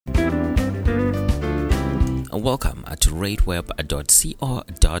Welcome to rateweb.co.za,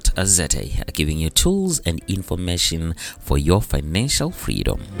 giving you tools and information for your financial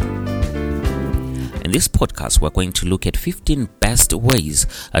freedom. In this podcast, we're going to look at 15 best ways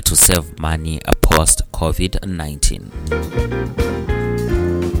to save money post-COVID-19.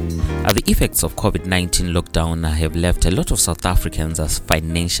 The effects of COVID-19 lockdown have left a lot of South Africans as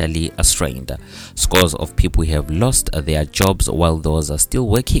financially strained. Scores of people have lost their jobs, while those are still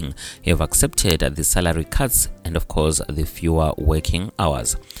working have accepted the salary cuts and, of course, the fewer working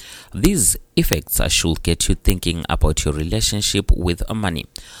hours. These effects should get you thinking about your relationship with money,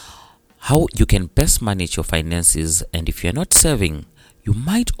 how you can best manage your finances, and if you're not saving, you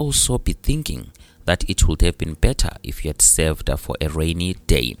might also be thinking that it would have been better if you had saved for a rainy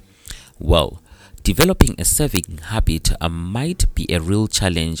day. Well, developing a saving habit might be a real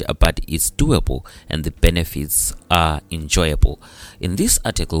challenge, but it's doable and the benefits are enjoyable. In this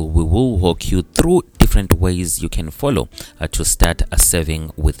article, we will walk you through different ways you can follow to start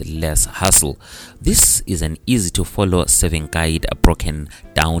saving with less hassle. This is an easy to follow saving guide broken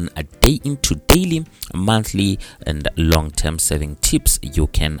down into daily, monthly, and long-term saving tips you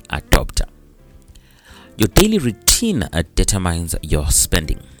can adopt. Your daily routine determines your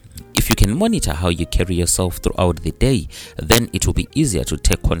spending. If you can monitor how you carry yourself throughout the day, then it will be easier to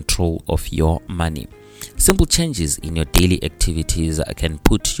take control of your money. Simple changes in your daily activities can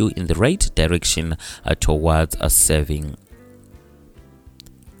put you in the right direction towards saving.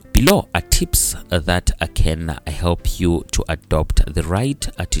 Below are tips that can help you to adopt the right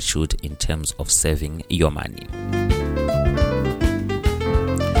attitude in terms of saving your money.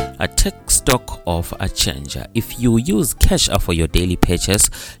 Take stock of a change. If you use cash for your daily purchase,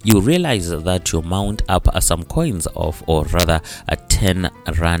 you realize that you mount up some coins of, or rather 10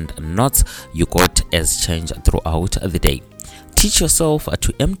 rand notes you got as change throughout the day. Teach yourself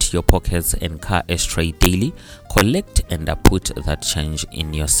to empty your pockets and car ashtray daily. Collect and put that change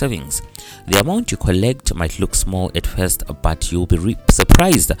in your savings. The amount you collect might look small at first, but you'll be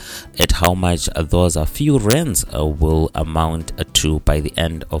surprised at how much those few rands will amount to by the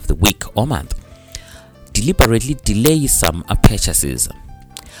end of the week or month. Deliberately delay some purchases.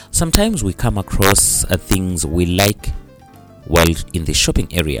 Sometimes we come across things we like while in the shopping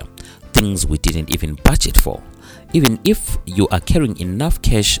area, things we didn't even budget for. Even if you are carrying enough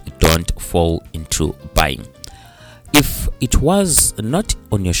cash, don't fall into buying. If it was not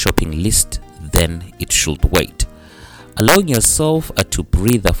on your shopping list, then it should wait. Allowing yourself to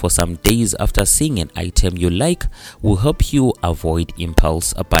breathe for some days after seeing an item you like will help you avoid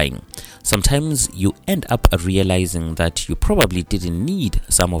impulse buying. Sometimes you end up realizing that you probably didn't need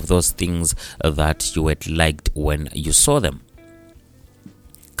some of those things that you had liked when you saw them.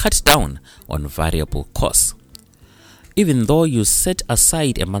 Cut down on variable costs. Even though you set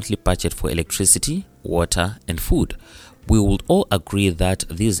aside a monthly budget for electricity, water, and food, we would all agree that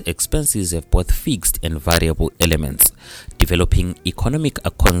these expenses have both fixed and variable elements. Developing economic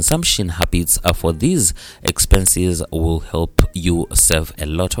consumption habits for these expenses will help you save a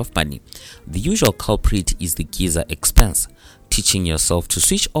lot of money. The usual culprit is the geyser expense. Teaching yourself to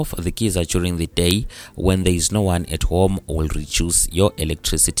switch off the geyser during the day when there is no one at home will reduce your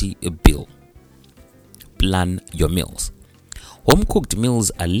electricity bill. Plan your meals. Home-cooked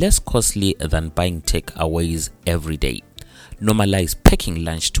meals are less costly than buying takeaways every day. Normalize packing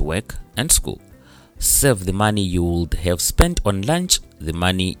lunch to work and school. Save the money you would have spent on lunch. The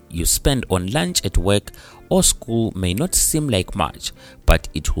money you spend on lunch at work or school may not seem like much, but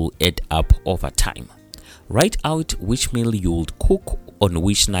it will add up over time. Write out which meal you would cook on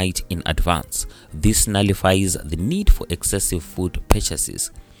which night in advance. This nullifies the need for excessive food purchases.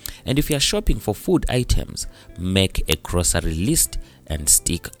 And if you are shopping for food items, make a grocery list and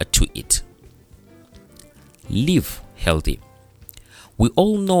stick to it. Live healthy. We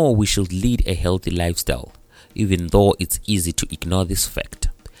all know we should lead a healthy lifestyle, even though it's easy to ignore this fact.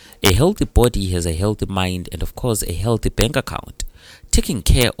 A healthy body has a healthy mind and, of course, a healthy bank account. Taking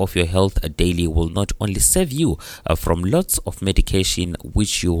care of your health daily will not only save you from lots of medication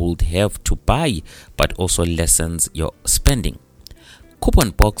which you would have to buy, but also lessens your spending.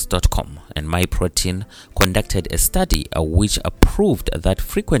 Couponbox.com and MyProtein conducted a study which proved that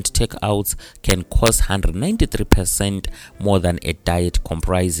frequent takeouts can cost 193% more than a diet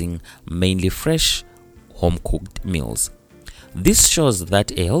comprising mainly fresh, home-cooked meals. This shows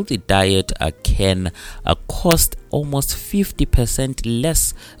that a healthy diet can cost almost 50%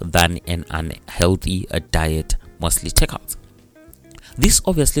 less than an unhealthy diet, mostly takeouts. This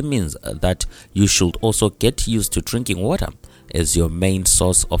obviously means that you should also get used to drinking water as your main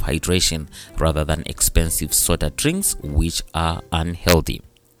source of hydration rather than expensive soda drinks which are unhealthy.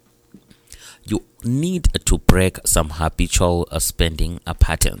 you need to break some habitual spending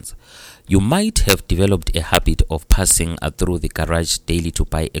patterns. You might have developed a habit of passing through the garage daily to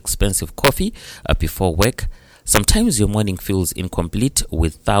buy expensive coffee before work. Sometimes your morning feels incomplete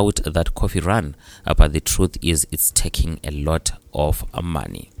without that coffee run, but the truth is it's taking a lot of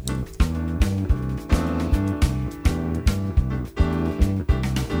money.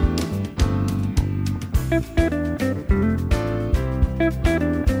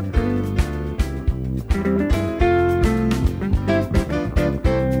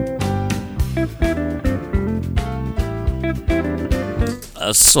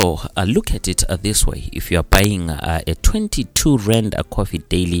 So look at it this way. If you are buying a 22 rand coffee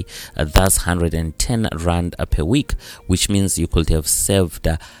daily, that's 110 rand per week, which means you could have saved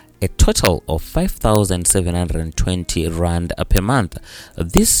a total of 5,720 rand per month.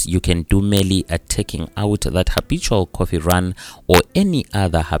 This you can do merely at taking out that habitual coffee run or any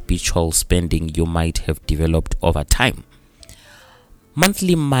other habitual spending you might have developed over time.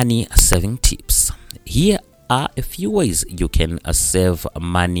 Monthly money saving tips. Here are a few ways you can save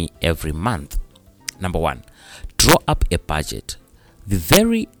money every month. Number 1, draw up a budget. The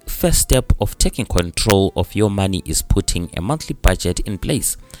very first step of taking control of your money is putting a monthly budget in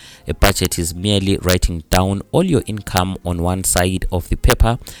place. A budget is merely writing down all your income on one side of the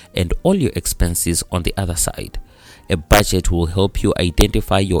paper and all your expenses on the other side. A budget will help you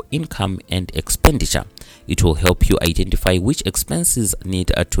identify your income and expenditure. It will help you identify which expenses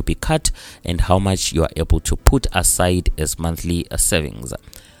need to be cut and how much you are able to put aside as monthly savings.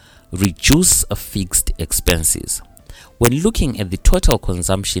 Reduce fixed expenses. When looking at the total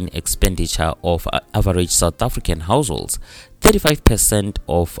consumption expenditure of average South African households, 35%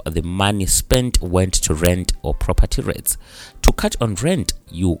 of the money spent went to rent or property rates. To cut on rent,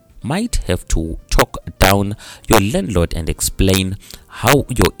 you might have to talk down your landlord and explain how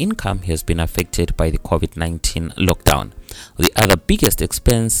your income has been affected by the COVID-19 lockdown. The other biggest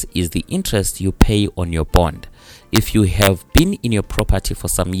expense is the interest you pay on your bond. If you have been in your property for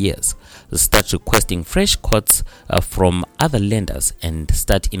some years, start requesting fresh quotes from other lenders and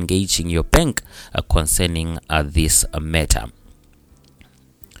start engaging your bank concerning this matter.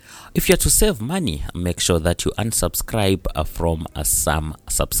 If you're to save money, make sure that you unsubscribe from some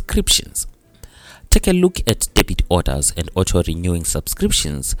subscriptions. Take a look at debit orders and auto-renewing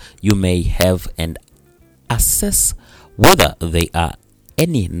subscriptions you may have and assess whether they are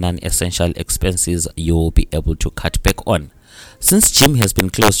any non-essential expenses you will be able to cut back on. Since gym has been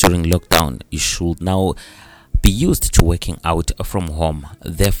closed during lockdown, you should now be used to working out from home.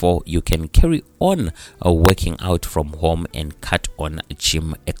 Therefore, you can carry on working out from home and cut on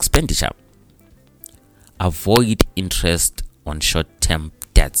gym expenditure. Avoid interest on short-term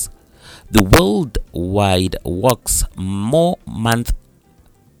debts. The worldwide works more month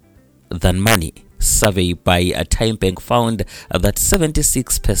than money survey by a Time Bank found that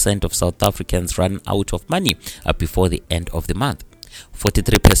 76% of South Africans run out of money before the end of the month.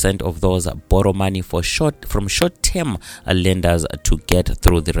 43% of those borrow money from short-term lenders to get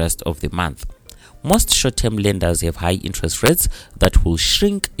through the rest of the month. Most short-term lenders have high interest rates that will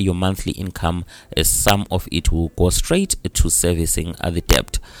shrink your monthly income, as some of it will go straight to servicing the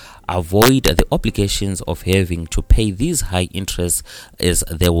debt. Avoid the obligations of having to pay these high interests, as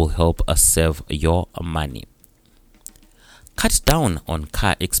they will help save your money. Cut down on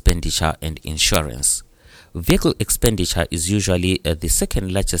car expenditure and insurance. Vehicle expenditure is usually the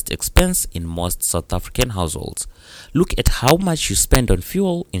second largest expense in most South African households. Look at how much you spend on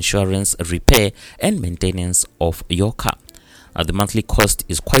fuel, insurance, repair, and maintenance of your car. The monthly cost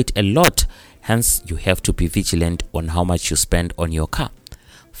is quite a lot, hence you have to be vigilant on how much you spend on your car.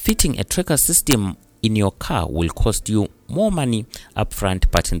 Fitting a tracker system in your car will cost you more money upfront,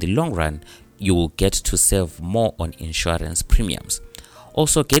 but in the long run, you will get to save more on insurance premiums.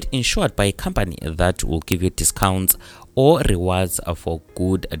 Also, get insured by a company that will give you discounts or rewards for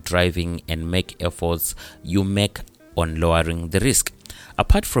good driving and make efforts you make on lowering the risk.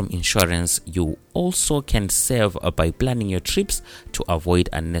 Apart from insurance, you also can save by planning your trips to avoid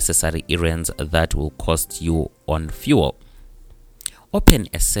unnecessary errands that will cost you on fuel. Open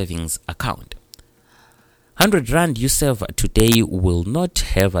a savings account. 100 Rand you save today will not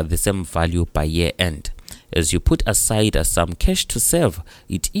have the same value by year end. As you put aside some cash to save,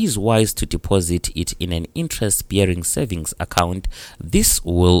 it is wise to deposit it in an interest-bearing savings account. This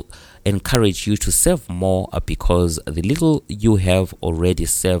will encourage you to save more because the little you have already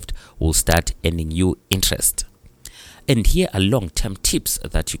saved will start earning you interest. And here are long-term tips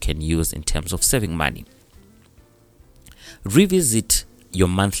that you can use in terms of saving money. Revisit your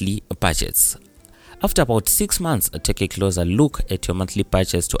monthly budgets. After about 6 months, take a closer look at your monthly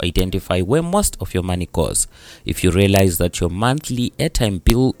budgets to identify where most of your money goes. If you realize that your monthly airtime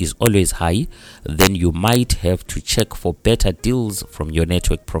bill is always high, then you might have to check for better deals from your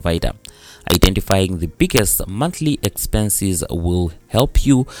network provider. Identifying the biggest monthly expenses will help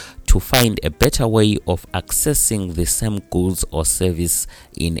you to find a better way of accessing the same goods or service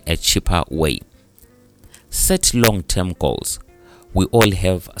in a cheaper way. Set long-term goals. We all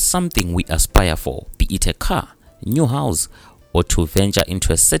have something we aspire for, be it a car, new house, or to venture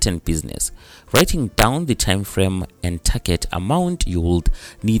into a certain business. Writing down the time frame and target amount you would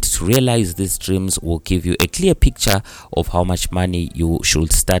need to realize these dreams will give you a clear picture of how much money you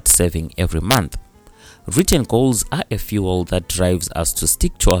should start saving every month. Written goals are a fuel that drives us to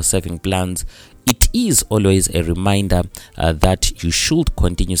stick to our saving plans. It is always a reminder that you should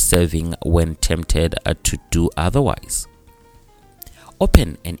continue saving when tempted to do otherwise.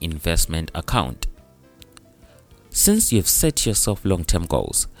 Open an investment account. Since you've set yourself long-term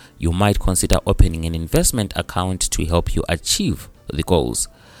goals, you might consider opening an investment account to help you achieve the goals.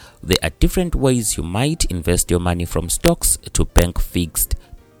 There are different ways you might invest your money, from stocks to bank fixed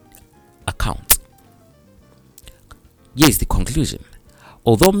accounts. Here's the conclusion.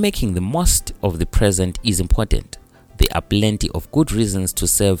 Although making the most of the present is important, there are plenty of good reasons to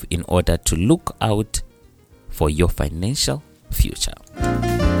save in order to look out for your financial future.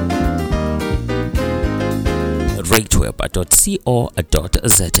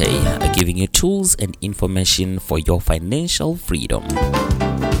 Rateweb.co.za, giving you tools and information for your financial freedom.